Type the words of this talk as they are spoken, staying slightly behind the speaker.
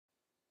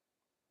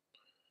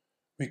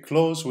We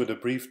close with a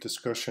brief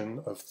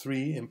discussion of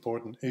three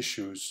important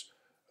issues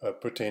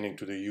pertaining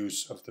to the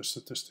use of the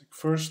statistic.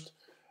 First,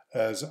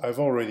 as I've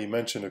already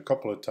mentioned a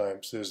couple of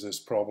times, there's this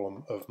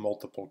problem of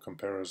multiple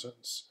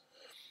comparisons.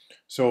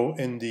 So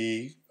in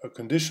the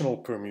conditional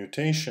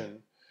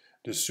permutation,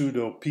 the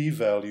pseudo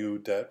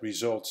p-value that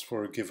results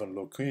for a given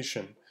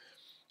location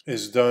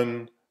is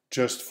done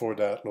just for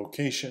that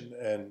location,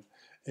 and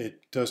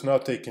it does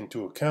not take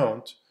into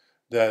account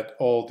that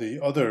all the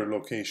other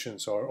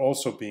locations are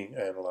also being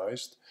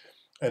analyzed,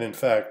 and in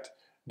fact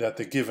that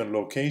the given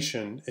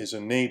location is a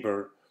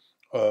neighbor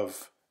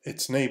of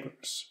its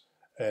neighbors.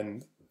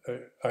 And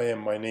I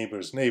am my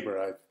neighbor's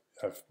neighbor.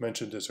 I've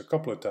mentioned this a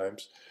couple of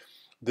times.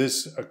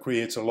 This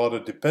creates a lot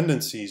of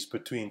dependencies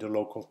between the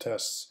local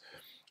tests,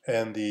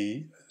 and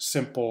the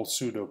simple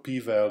pseudo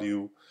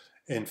p-value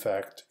in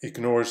fact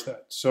ignores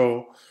that.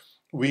 So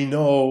we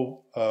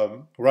know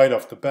right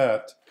off the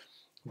bat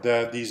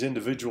that these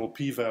individual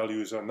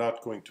p-values are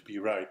not going to be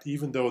right.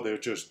 Even though they're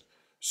just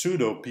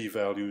pseudo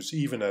p-values,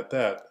 even at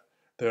that,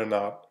 they're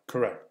not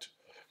correct.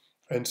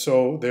 And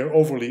so they're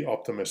overly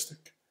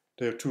optimistic.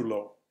 They're too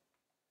low.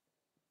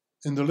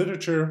 In the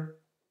literature,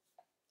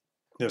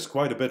 there's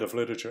quite a bit of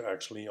literature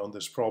actually on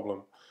this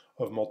problem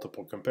of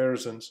multiple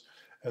comparisons,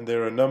 and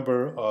there are a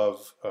number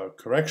of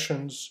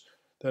corrections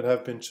that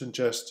have been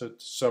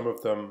suggested. Some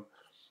of them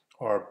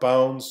are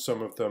bounds,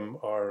 some of them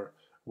are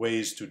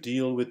ways to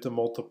deal with the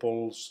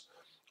multiples.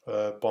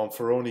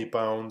 Bonferroni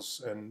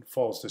bounds and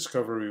false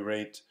discovery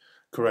rate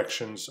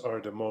corrections are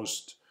the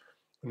most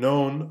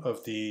known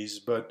of these,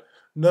 but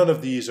none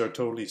of these are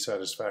totally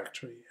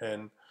satisfactory.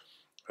 And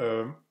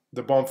the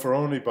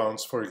Bonferroni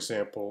bounds, for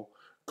example,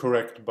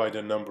 correct by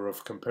the number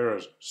of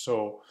comparisons.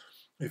 So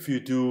if you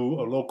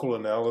do a local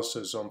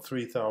analysis on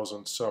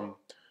 3,000 some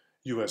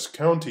US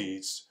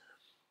counties,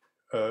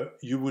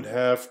 you would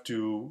have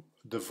to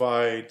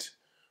divide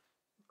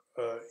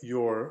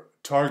your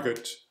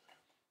target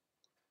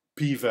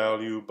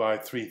p-value by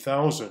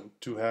 3,000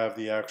 to have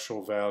the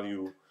actual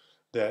value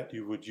that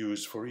you would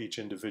use for each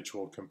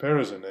individual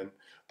comparison. And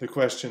the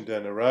question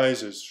then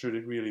arises, should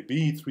it really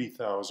be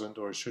 3,000,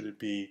 or should it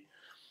be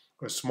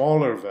a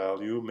smaller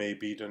value,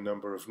 maybe the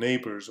number of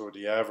neighbors or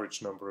the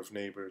average number of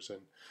neighbors?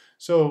 And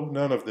so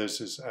none of this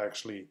is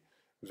actually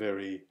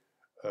very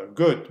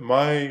good.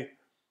 My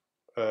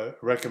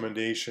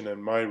recommendation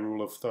and my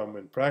rule of thumb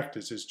in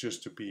practice is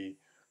just to be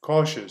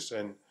cautious,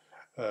 and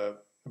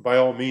by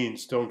all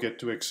means don't get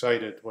too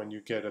excited when you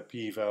get a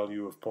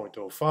p-value of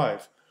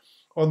 0.05.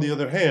 On the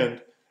other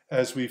hand,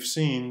 as we've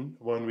seen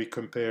when we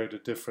compare the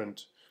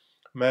different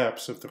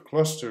maps of the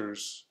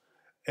clusters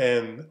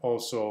and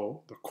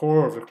also the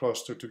core of the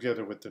cluster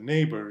together with the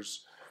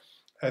neighbors,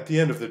 at the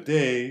end of the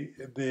day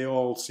they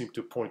all seem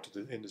to point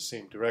in the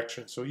same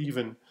direction. So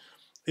even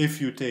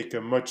if you take a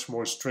much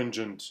more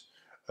stringent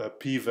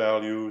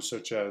p-value,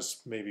 such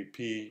as maybe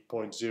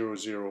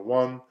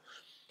p.001,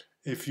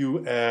 if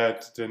you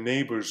add the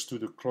neighbors to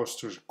the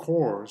cluster's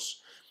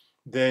cores,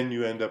 then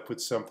you end up with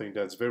something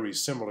that's very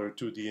similar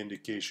to the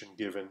indication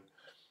given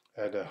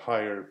at a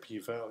higher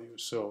p-value.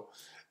 So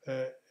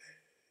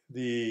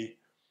the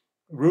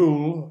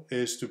rule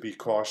is to be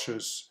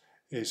cautious,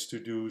 is to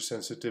do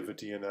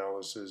sensitivity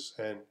analysis,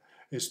 and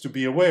is to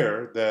be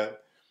aware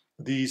that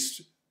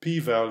these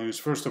p-values,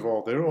 first of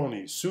all, they're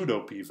only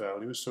pseudo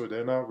p-values, so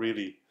they're not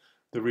really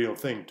the real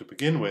thing to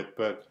begin with,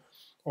 but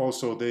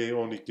also they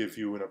only give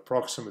you an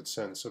approximate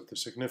sense of the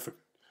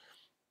significance.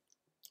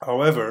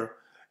 However,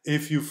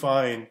 if you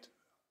find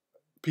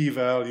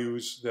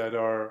p-values that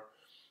are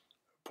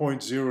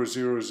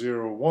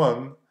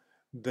 0.0001,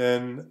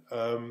 then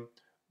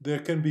there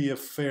can be a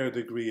fair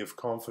degree of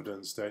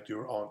confidence that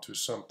you're onto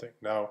something.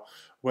 Now,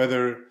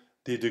 whether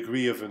the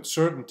degree of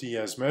uncertainty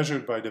as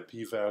measured by the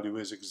p-value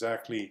is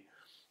exactly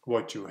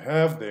what you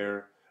have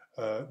there,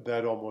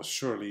 that almost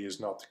surely is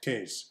not the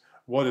case.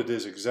 What it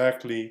is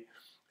exactly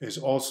is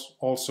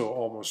also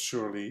almost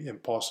surely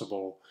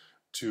impossible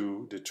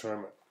to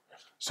determine.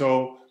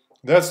 So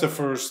that's the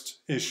first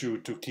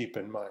issue to keep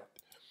in mind.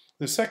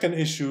 The second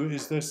issue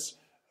is this,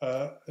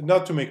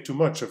 not to make too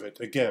much of it.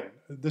 Again,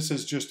 this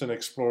is just an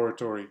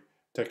exploratory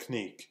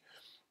technique.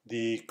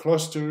 The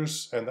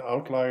clusters and the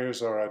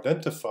outliers are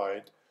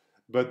identified,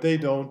 but they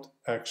don't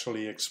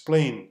actually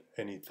explain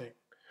anything.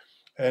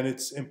 And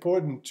it's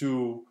important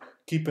to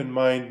keep in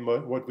mind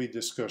what we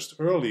discussed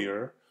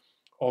earlier,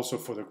 also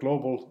for the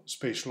global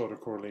spatial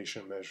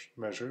autocorrelation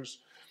measures,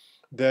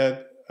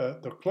 that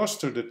the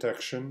cluster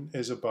detection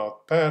is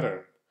about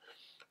pattern,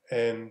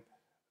 and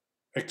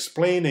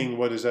explaining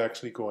what is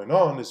actually going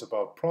on is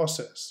about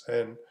process.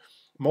 And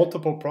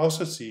multiple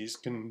processes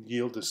can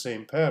yield the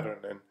same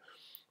pattern, and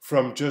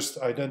from just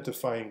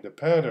identifying the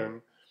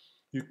pattern,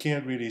 you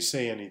can't really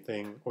say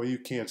anything, or you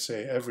can't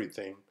say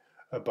everything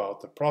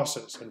about the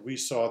process. And we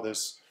saw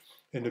this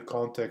in the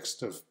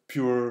context of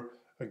pure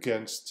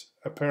against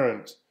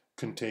apparent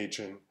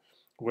contagion,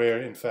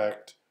 where in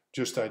fact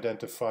just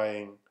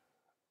identifying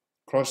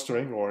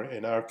clustering, or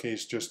in our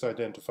case just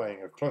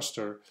identifying a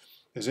cluster,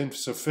 is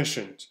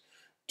insufficient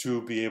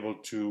to be able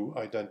to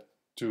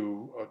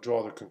to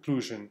draw the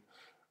conclusion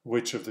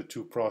which of the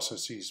two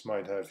processes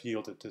might have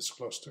yielded this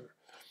cluster.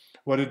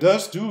 What it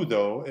does do,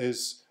 though,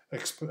 is,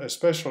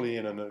 especially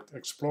in an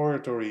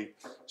exploratory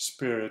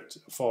spirit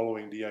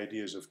following the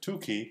ideas of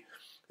Tukey,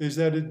 is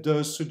that it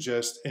does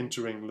suggest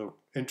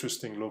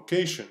interesting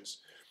locations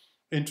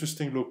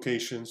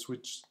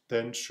which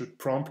then should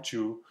prompt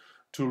you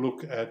to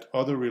look at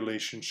other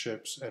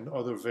relationships and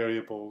other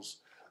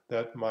variables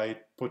that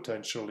might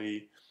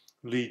potentially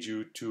lead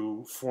you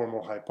to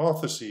formal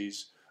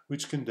hypotheses,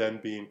 which can then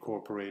be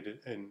incorporated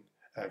in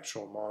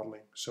actual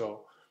modeling.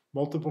 So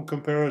multiple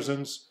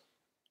comparisons,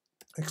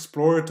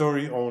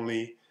 exploratory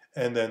only,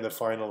 and then the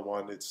final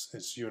one, it's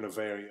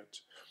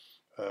univariate.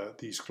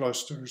 These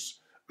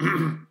clusters,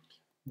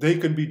 they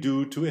can be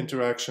due to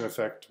interaction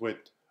effect with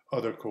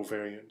other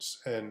covariants,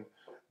 and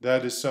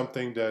that is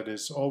something that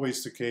is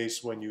always the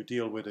case when you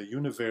deal with a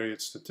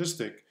univariate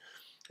statistic.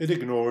 It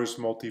ignores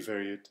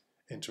multivariate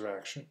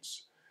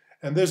interactions.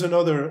 And there's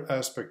another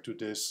aspect to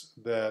this,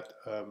 that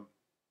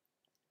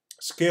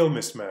scale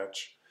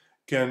mismatch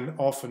can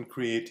often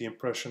create the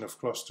impression of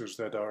clusters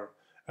that are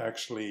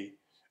actually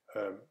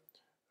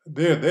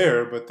they're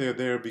there, but they're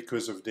there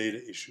because of data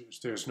issues.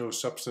 There's no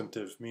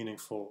substantive,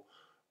 meaningful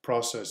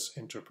process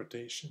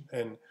interpretation.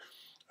 And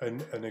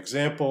an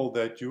example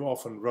that you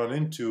often run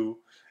into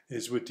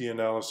is with the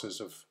analysis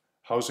of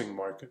housing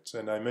markets.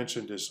 And I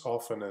mention this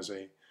often as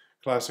a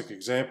classic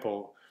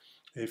example.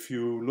 If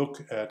you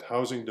look at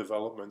housing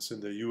developments in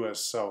the US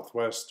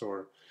Southwest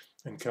or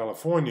in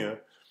California,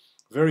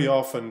 very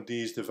often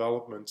these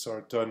developments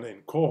are done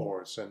in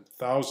cohorts, and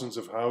thousands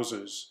of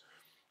houses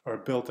are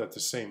built at the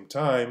same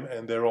time,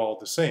 and they're all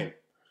the same.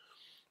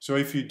 So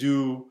if you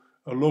do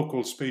a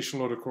local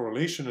spatial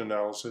autocorrelation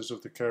analysis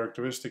of the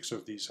characteristics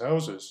of these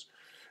houses,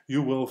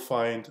 you will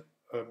find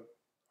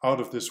out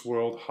of this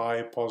world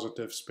high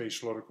positive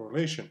spatial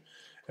autocorrelation.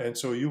 And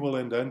so you will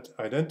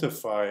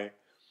identify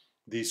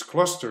these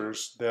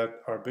clusters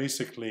that are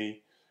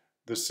basically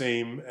the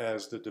same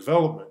as the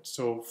development.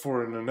 So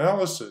for an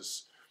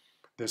analysis,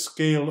 the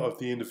scale of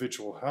the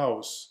individual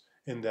house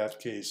in that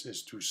case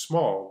is too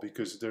small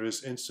because there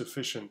is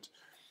insufficient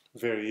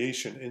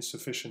variation,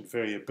 insufficient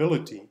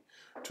variability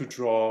to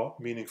draw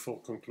meaningful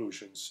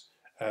conclusions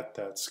at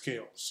that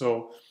scale.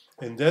 So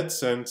in that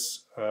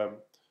sense,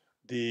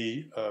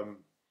 the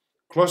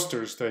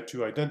clusters that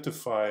you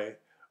identify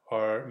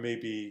are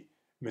maybe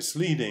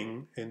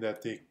misleading in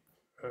that they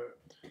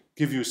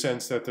give you a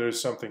sense that there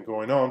is something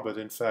going on, but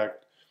in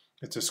fact,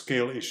 it's a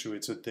scale issue,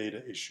 it's a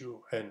data issue.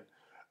 And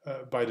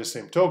by the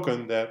same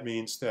token, that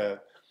means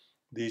that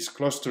these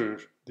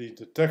clusters, the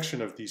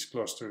detection of these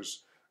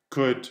clusters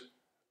could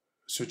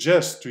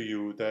suggest to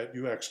you that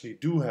you actually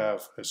do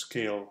have a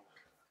scale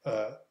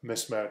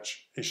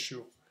mismatch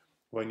issue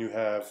when you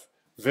have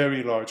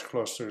very large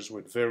clusters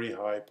with very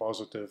high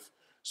positive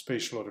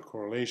spatial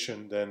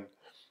autocorrelation. Then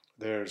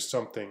there's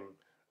something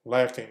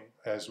lacking.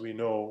 As we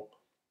know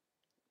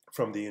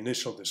from the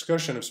initial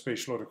discussion of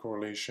spatial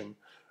autocorrelation,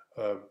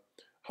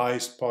 high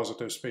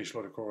positive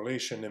spatial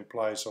autocorrelation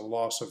implies a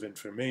loss of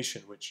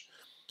information, which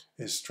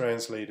is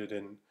translated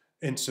in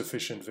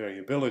insufficient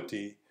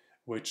variability,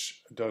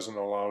 which doesn't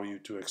allow you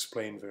to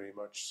explain very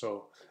much.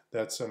 So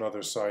that's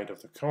another side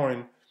of the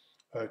coin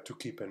to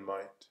keep in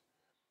mind.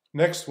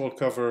 Next, we'll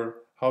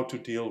cover how to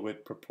deal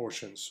with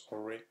proportions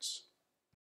or rates.